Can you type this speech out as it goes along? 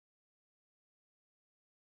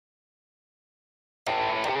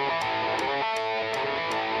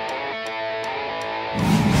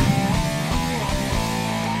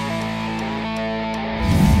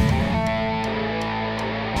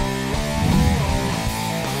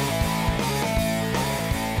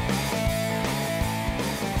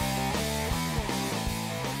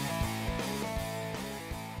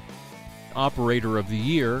Operator of the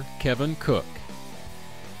Year, Kevin Cook.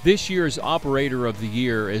 This year's Operator of the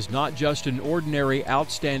Year is not just an ordinary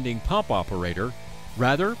outstanding pump operator.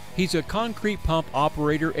 Rather, he's a concrete pump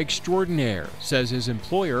operator extraordinaire, says his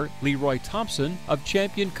employer, Leroy Thompson of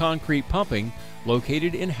Champion Concrete Pumping,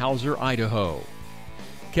 located in Hauser, Idaho.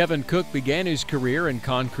 Kevin Cook began his career in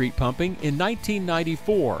concrete pumping in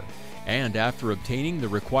 1994, and after obtaining the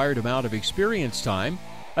required amount of experience time,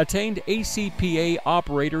 attained ACPA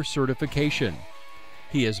operator certification.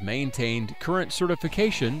 He has maintained current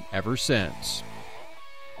certification ever since.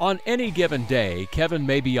 On any given day, Kevin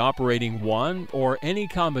may be operating one or any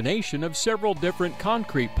combination of several different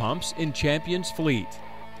concrete pumps in Champion's fleet,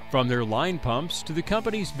 from their line pumps to the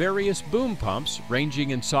company's various boom pumps ranging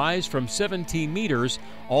in size from 17 meters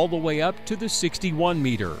all the way up to the 61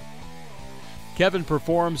 meter. Kevin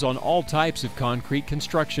performs on all types of concrete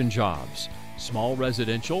construction jobs, small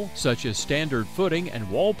residential, such as standard footing and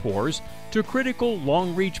wall pours, to critical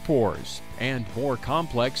long-reach pours, and more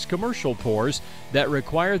complex commercial pours that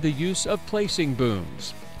require the use of placing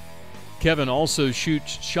booms. Kevin also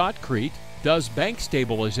shoots shotcrete, does bank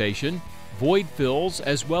stabilization, void fills,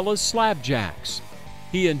 as well as slab jacks.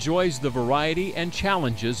 He enjoys the variety and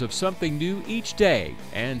challenges of something new each day,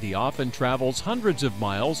 and he often travels hundreds of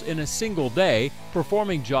miles in a single day,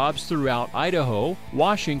 performing jobs throughout Idaho,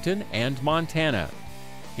 Washington, and Montana.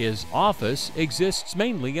 His office exists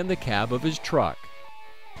mainly in the cab of his truck.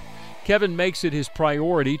 Kevin makes it his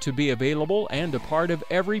priority to be available and a part of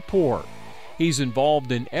every pour. He's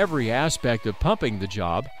involved in every aspect of pumping the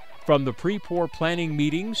job, from the pre-pour planning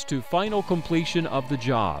meetings to final completion of the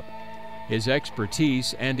job. His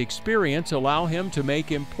expertise and experience allow him to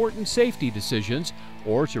make important safety decisions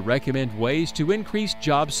or to recommend ways to increase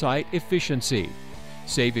job site efficiency,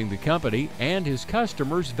 saving the company and his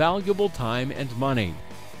customers valuable time and money.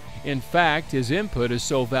 In fact, his input is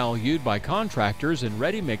so valued by contractors and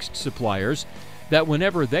ready-mixed suppliers that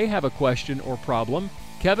whenever they have a question or problem,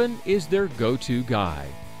 Kevin is their go-to guy.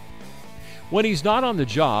 When he's not on the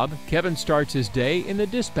job, Kevin starts his day in the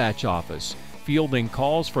dispatch office, fielding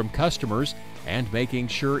calls from customers and making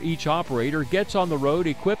sure each operator gets on the road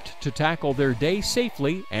equipped to tackle their day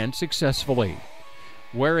safely and successfully.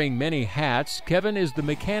 Wearing many hats, Kevin is the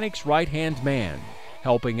mechanic's right-hand man,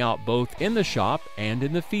 helping out both in the shop and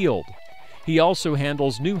in the field. He also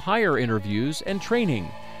handles new hire interviews and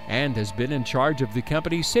training, and has been in charge of the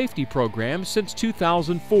company's safety program since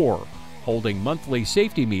 2004, holding monthly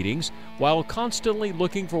safety meetings while constantly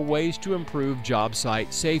looking for ways to improve job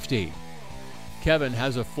site safety. Kevin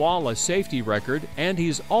has a flawless safety record, and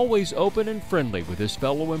he's always open and friendly with his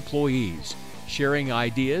fellow employees, sharing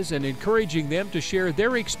ideas and encouraging them to share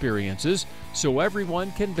their experiences so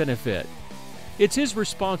everyone can benefit. It's his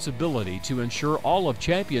responsibility to ensure all of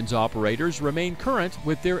Champion's operators remain current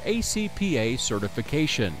with their ACPA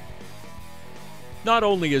certification. Not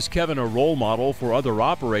only is Kevin a role model for other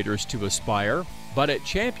operators to aspire, but at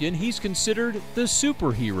Champion he's considered the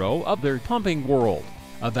superhero of their pumping world,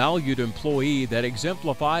 a valued employee that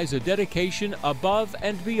exemplifies a dedication above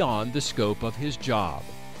and beyond the scope of his job.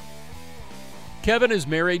 Kevin is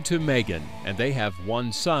married to Megan, and they have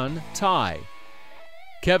one son, Ty.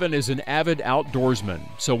 Kevin is an avid outdoorsman,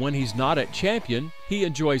 so when he's not at Champion, he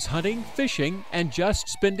enjoys hunting, fishing, and just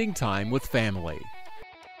spending time with family.